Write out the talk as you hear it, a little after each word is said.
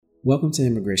Welcome to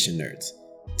Immigration Nerds.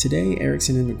 Today,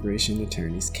 Erickson Immigration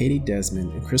attorneys Katie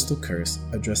Desmond and Crystal Kearse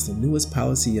address the newest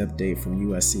policy update from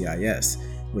USCIS,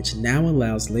 which now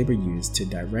allows labor unions to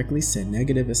directly send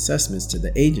negative assessments to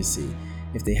the agency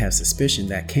if they have suspicion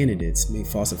that candidates may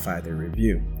falsify their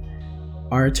review.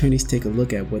 Our attorneys take a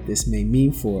look at what this may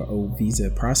mean for a visa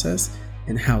process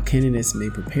and how candidates may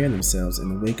prepare themselves in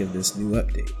the wake of this new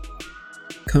update.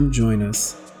 Come join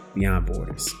us beyond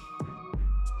borders.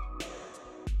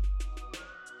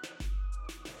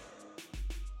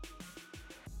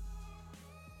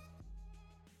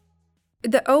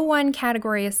 The O1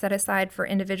 category is set aside for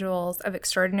individuals of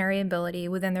extraordinary ability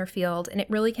within their field, and it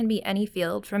really can be any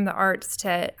field, from the arts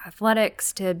to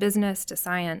athletics to business to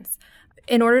science.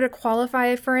 In order to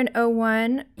qualify for an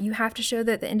O1, you have to show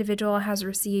that the individual has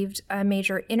received a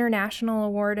major international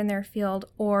award in their field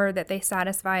or that they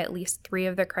satisfy at least 3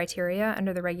 of the criteria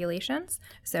under the regulations.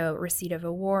 So receipt of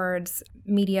awards,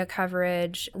 media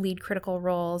coverage, lead critical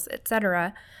roles,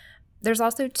 etc. There's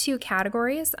also 2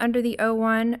 categories under the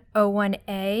O1,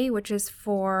 O1A, which is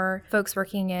for folks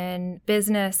working in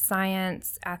business,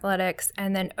 science, athletics,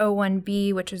 and then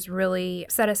O1B, which is really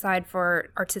set aside for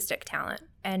artistic talent.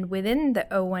 And within the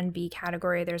O1B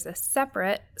category, there's a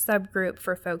separate subgroup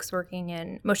for folks working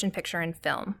in motion picture and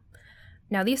film.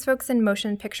 Now, these folks in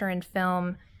motion picture and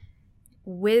film,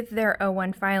 with their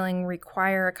O1 filing,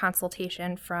 require a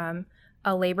consultation from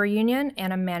a labor union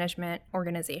and a management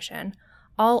organization.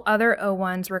 All other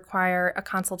O1s require a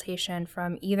consultation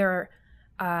from either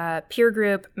a peer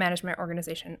group, management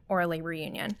organization, or a labor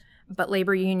union. But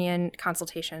labor union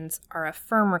consultations are a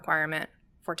firm requirement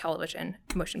for television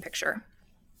motion picture.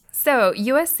 So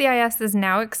USCIS is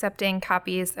now accepting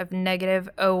copies of negative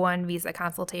O1 visa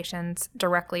consultations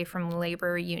directly from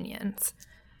labor unions.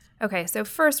 Okay, so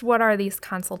first, what are these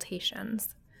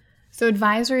consultations? So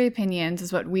advisory opinions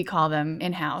is what we call them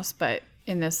in-house, but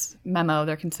in this memo,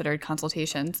 they're considered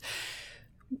consultations.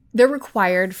 They're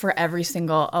required for every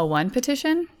single O1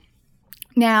 petition.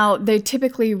 Now, they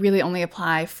typically really only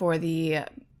apply for the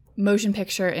motion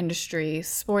picture industry,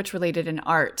 sports-related, and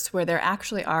arts, where there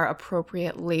actually are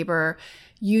appropriate labor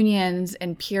unions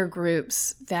and peer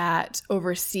groups that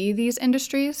oversee these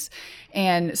industries.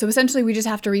 And so essentially, we just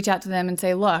have to reach out to them and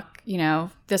say, look,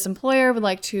 this employer would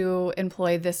like to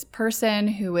employ this person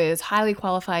who is highly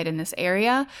qualified in this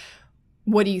area.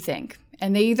 What do you think?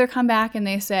 And they either come back and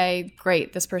they say,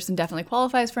 great, this person definitely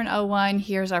qualifies for an O1.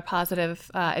 Here's our positive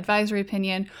advisory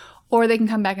opinion. Or they can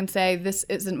come back and say, this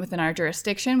isn't within our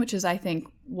jurisdiction, which is, I think,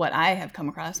 what I have come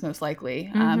across most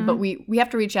likely. But we have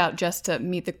to reach out just to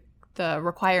meet the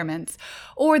requirements.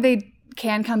 Or they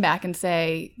can come back and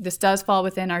say, this does fall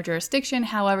within our jurisdiction.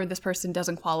 However, this person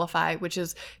doesn't qualify, which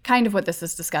is kind of what this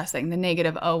is discussing, the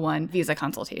negative O1 visa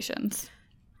consultations.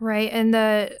 Right, and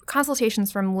the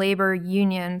consultations from labor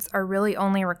unions are really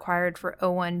only required for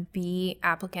O1B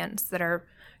applicants that are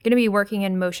going to be working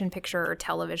in motion picture or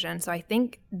television. So I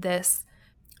think this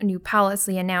new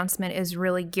policy announcement is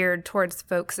really geared towards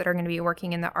folks that are going to be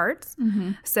working in the arts.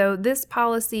 Mm-hmm. So this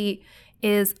policy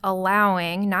is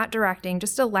allowing, not directing,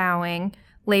 just allowing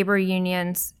labor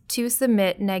unions to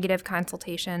submit negative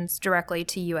consultations directly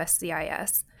to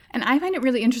USCIS. And I find it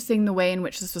really interesting the way in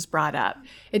which this was brought up.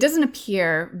 It doesn't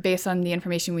appear, based on the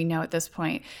information we know at this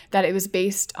point, that it was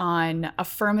based on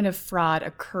affirmative fraud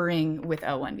occurring with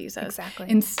O1 visas. Exactly.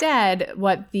 Instead,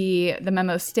 what the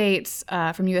memo states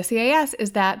from USCIS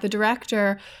is that the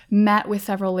director met with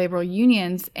several labor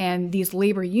unions, and these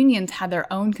labor unions had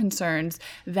their own concerns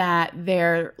that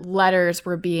their letters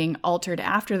were being altered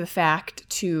after the fact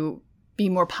to be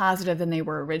more positive than they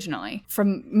were originally.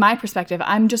 From my perspective,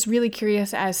 I'm just really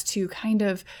curious as to kind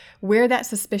of where that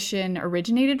suspicion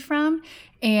originated from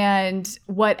and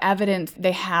what evidence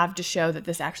they have to show that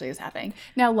this actually is happening.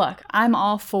 Now, look, I'm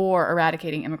all for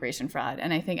eradicating immigration fraud,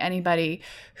 and I think anybody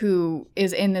who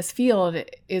is in this field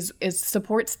is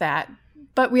supports that.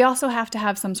 But we also have to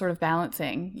have some sort of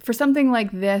balancing. For something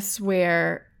like this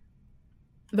where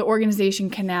the organization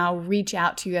can now reach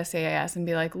out to USCIS and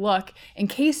be like, look, in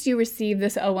case you receive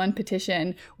this O1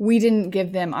 petition, we didn't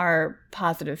give them our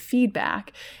positive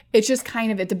feedback. It's just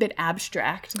it's a bit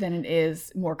abstract than it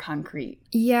is more concrete.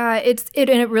 Yeah, and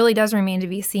it really does remain to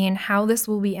be seen how this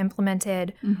will be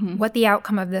implemented, what the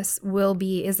outcome of this will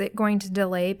be. Is it going to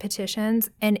delay petitions?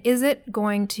 And is it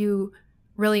going to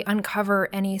really uncover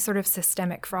any sort of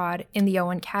systemic fraud in the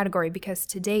O1 category? Because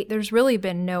to date, there's really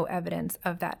been no evidence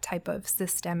of that type of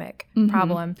systemic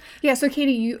problem. Yeah, so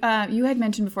Katie, you had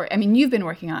mentioned before, you've been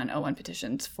working on O1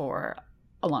 petitions for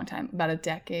a long time, about a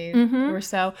decade or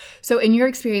so. So in your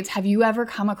experience, have you ever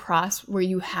come across where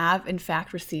you have in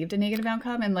fact received a negative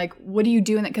outcome? And like, what do you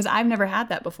do in that? Because I've never had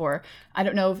that before. I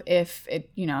don't know if it,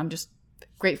 I'm just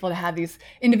grateful to have these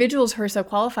individuals who are so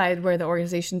qualified where the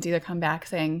organizations either come back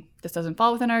saying this doesn't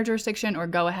fall within our jurisdiction or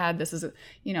go ahead, this is a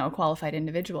qualified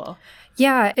individual.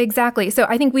 Yeah, exactly. So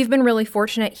I think we've been really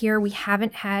fortunate here. We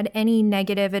haven't had any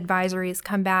negative advisories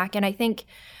come back. And I think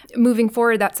moving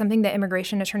forward, that's something that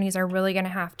immigration attorneys are really going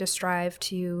to have to strive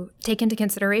to take into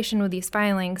consideration with these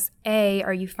filings. A,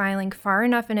 are you filing far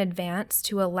enough in advance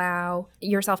to allow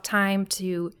yourself time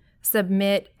to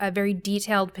submit a very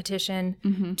detailed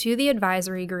petition to the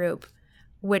advisory group,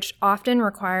 which often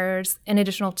requires an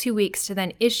additional 2 weeks to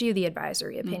then issue the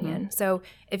advisory opinion. So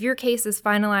if your case is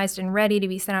finalized and ready to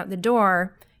be sent out the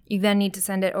door, you then need to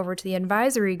send it over to the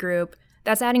advisory group.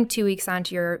 That's adding 2 weeks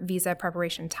onto your visa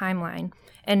preparation timeline.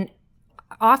 And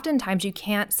oftentimes you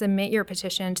can't submit your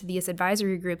petition to these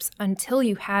advisory groups until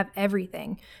you have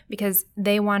everything, because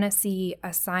they want to see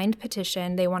a signed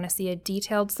petition, they want to see a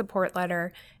detailed support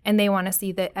letter, and they want to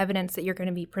see the evidence that you're going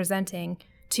to be presenting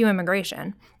to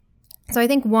immigration. So I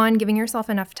think, one, giving yourself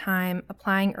enough time,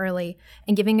 applying early,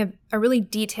 and giving a really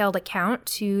detailed account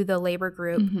to the labor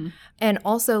group, and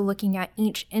also looking at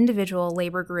each individual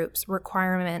labor group's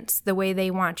requirements, the way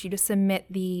they want you to submit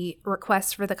the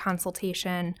request for the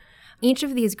consultation. Each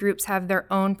of these groups have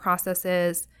their own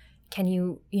processes. Can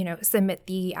you, submit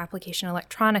the application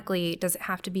electronically? Does it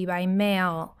have to be by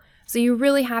mail? So you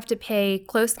really have to pay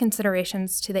close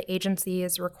considerations to the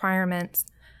agency's requirements.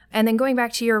 And then going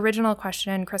back to your original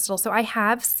question, Crystal, so I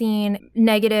have seen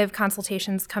negative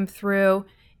consultations come through.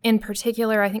 In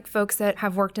particular, I think folks that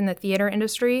have worked in the theater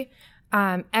industry,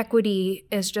 Equity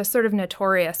is just sort of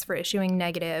notorious for issuing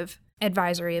negative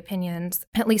advisory opinions.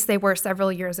 At least they were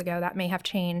several years ago. That may have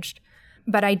changed.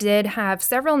 But I did have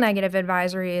several negative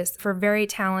advisories for very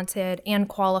talented and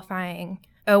qualifying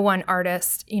O1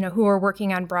 artists, who were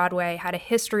working on Broadway, had a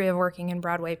history of working in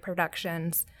Broadway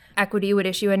productions. Equity would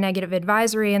issue a negative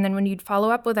advisory, and then when you'd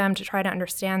follow up with them to try to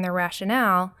understand their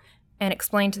rationale and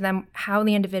explain to them how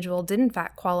the individual did in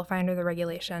fact qualify under the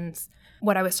regulations,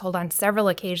 what I was told on several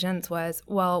occasions was,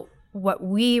 well, what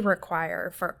we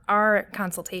require for our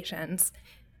consultations,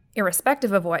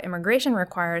 irrespective of what immigration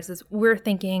requires, is we're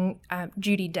thinking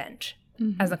Judi Dench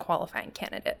as a qualifying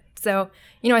candidate. So,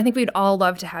 I think we'd all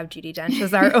love to have Judi Dench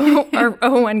as our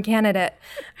O1 candidate.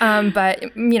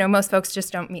 But, most folks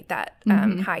just don't meet that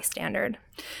high standard.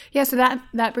 Yeah, so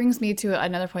that brings me to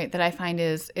another point that I find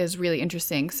is really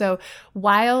interesting. So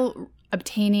while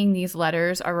obtaining these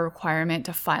letters are a requirement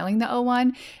to filing the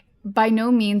O1, by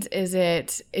no means is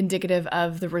it indicative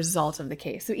of the result of the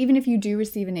case. So even if you do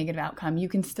receive a negative outcome, you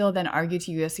can still then argue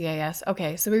to USCIS,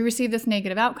 okay, so we received this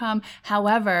negative outcome.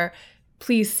 However,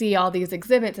 please see all these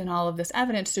exhibits and all of this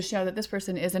evidence to show that this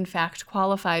person is in fact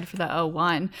qualified for the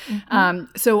O1.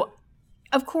 So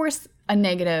of course, a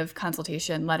negative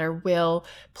consultation letter will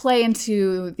play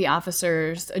into the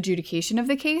officer's adjudication of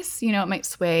the case. It might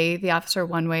sway the officer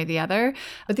one way or the other.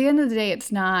 But at the end of the day,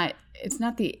 it's not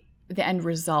the end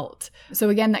result. So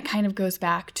again, that kind of goes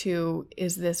back to,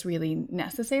 is this really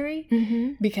necessary?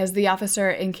 Because the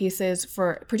officer in cases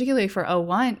particularly for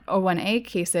O1A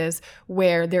cases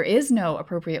where there is no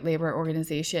appropriate labor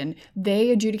organization,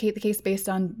 they adjudicate the case based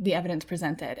on the evidence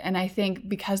presented. And I think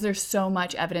because there's so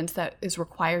much evidence that is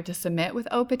required to submit with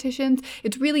O petitions,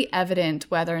 it's really evident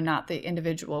whether or not the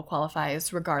individual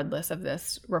qualifies regardless of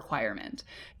this requirement.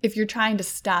 If you're trying to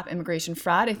stop immigration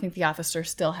fraud, I think the officer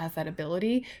still has that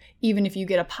ability. Even if you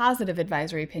get a positive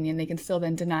advisory opinion, they can still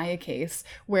then deny a case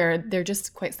where they're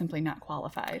just quite simply not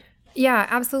qualified. Yeah,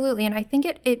 absolutely. And I think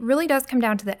it really does come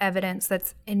down to the evidence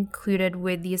that's included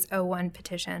with these O1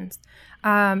 petitions.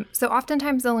 So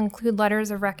oftentimes they'll include letters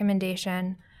of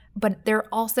recommendation, but there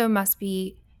also must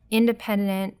be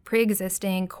independent,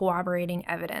 pre-existing, corroborating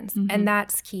evidence. And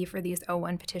that's key for these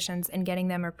O1 petitions and getting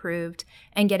them approved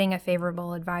and getting a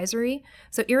favorable advisory.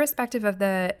 So irrespective of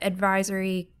the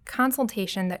advisory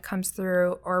consultation that comes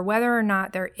through or whether or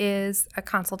not there is a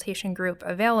consultation group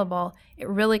available, it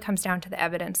really comes down to the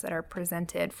evidence that are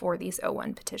presented for these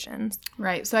O1 petitions.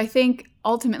 Right. So I think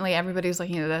ultimately everybody's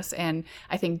looking at this, and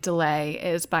I think delay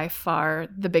is by far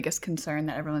the biggest concern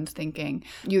that everyone's thinking.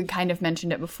 You kind of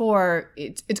mentioned it before.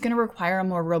 It's going to require a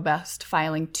more robust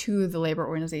filing to the labor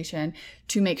organization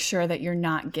to make sure that you're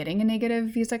not getting a negative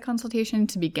visa consultation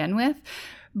to begin with.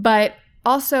 But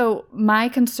Also, my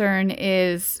concern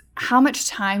is how much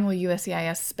time will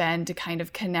USCIS spend to kind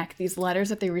of connect these letters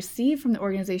that they receive from the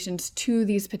organizations to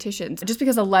these petitions? Just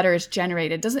because a letter is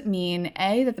generated doesn't mean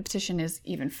A, that the petition is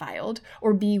even filed,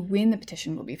 or B, when the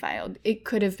petition will be filed. It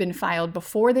could have been filed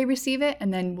before they receive it,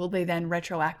 and then will they then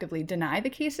retroactively deny the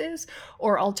cases?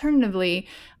 Or alternatively,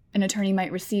 an attorney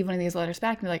might receive one of these letters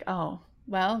back and be like, oh,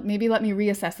 well, maybe let me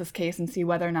reassess this case and see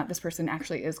whether or not this person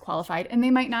actually is qualified. And they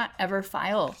might not ever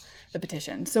file the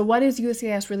petition. So what is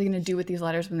USCIS really going to do with these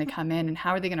letters when they come in, and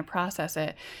how are they going to process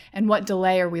it? And what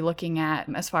delay are we looking at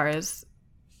as far as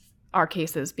our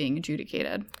cases being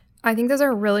adjudicated? I think those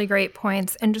are really great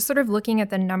points. And just sort of looking at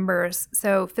the numbers.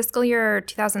 So fiscal year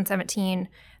 2017,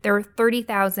 there were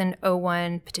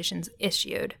 30,001 petitions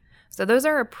issued. So those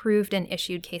are approved and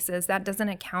issued cases. That doesn't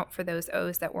account for those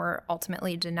O's that were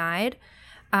ultimately denied.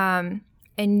 And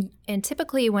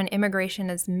typically when immigration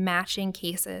is matching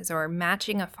cases or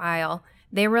matching a file,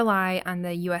 they rely on the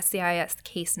USCIS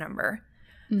case number.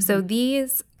 Mm-hmm. So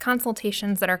these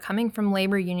consultations that are coming from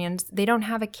labor unions, they don't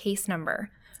have a case number.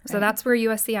 Right. So that's where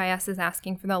USCIS is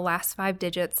asking for the last 5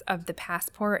 digits of the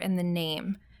passport and the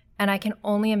name. And I can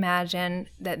only imagine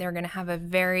that they're going to have a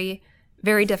very,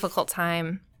 very difficult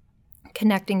time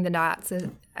connecting the dots,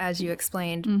 as you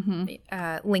explained,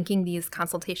 linking these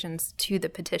consultations to the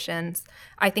petitions.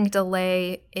 I think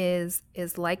delay is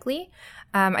likely.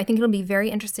 I think it'll be very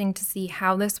interesting to see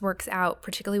how this works out,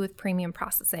 particularly with premium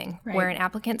processing, right, where an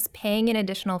applicant's paying an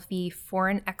additional fee for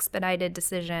an expedited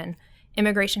decision.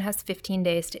 Immigration has 15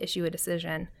 days to issue a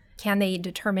decision. Can they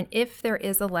determine if there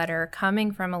is a letter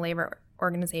coming from a labor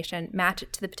organization, match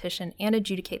it to the petition, and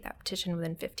adjudicate that petition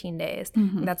within 15 days?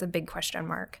 That's a big question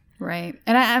mark. Right.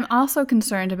 And I'm also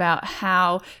concerned about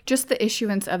how just the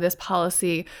issuance of this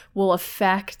policy will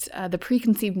affect the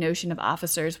preconceived notion of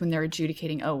officers when they're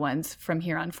adjudicating O1s from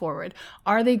here on forward.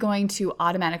 Are they going to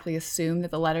automatically assume that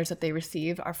the letters that they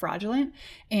receive are fraudulent?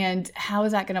 And how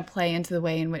is that going to play into the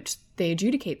way in which they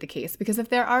adjudicate the case? Because if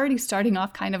they're already starting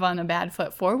off kind of on a bad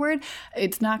foot forward,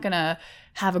 it's not going to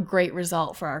have a great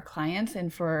result for our clients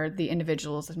and for the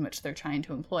individuals in which they're trying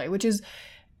to employ, which is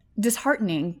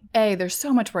disheartening. There's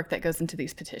so much work that goes into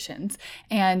these petitions.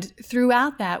 And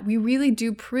throughout that, we really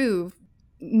do prove,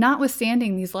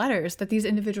 notwithstanding these letters, that these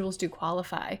individuals do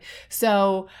qualify.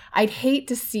 So I'd hate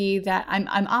to see that. I'm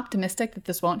optimistic that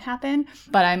this won't happen,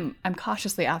 but I'm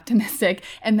cautiously optimistic,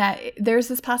 and that there's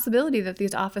this possibility that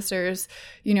these officers,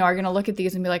 are going to look at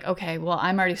these and be like, okay, well,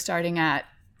 I'm already starting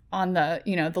on the,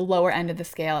 the lower end of the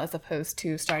scale, as opposed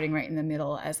to starting right in the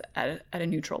middle at a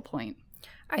neutral point.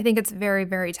 I think it's very,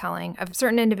 very telling of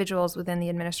certain individuals within the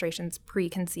administration's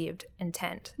preconceived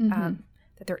intent that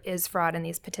there is fraud in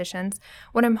these petitions.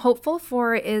 What I'm hopeful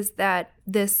for is that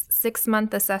this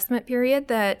 6-month assessment period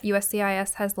that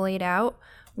USCIS has laid out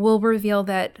will reveal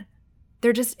that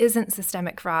there just isn't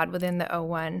systemic fraud within the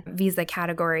O1 visa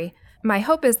category. My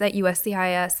hope is that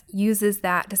USCIS uses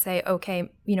that to say, okay,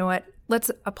 you know what, let's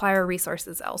apply our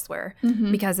resources elsewhere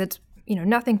because it's,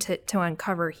 nothing to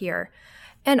uncover here.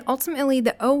 And ultimately,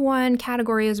 the O1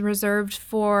 category is reserved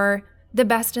for the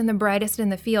best and the brightest in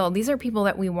the field. These are people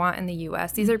that we want in the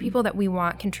U.S. These are people that we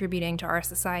want contributing to our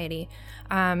society.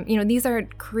 These are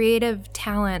creative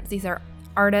talents. These are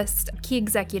artists, key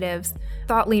executives,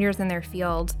 thought leaders in their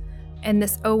field. And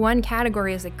this O1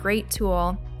 category is a great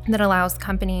tool that allows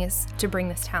companies to bring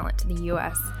this talent to the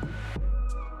U.S.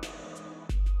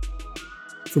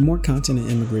 For more content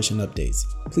and immigration updates,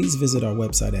 please visit our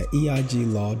website at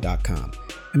EIGlaw.com.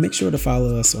 And make sure to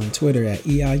follow us on Twitter at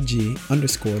EIG_law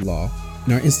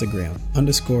and our Instagram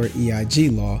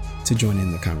 _EIG law to join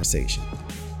in the conversation.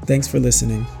 Thanks for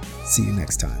listening. See you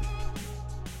next time.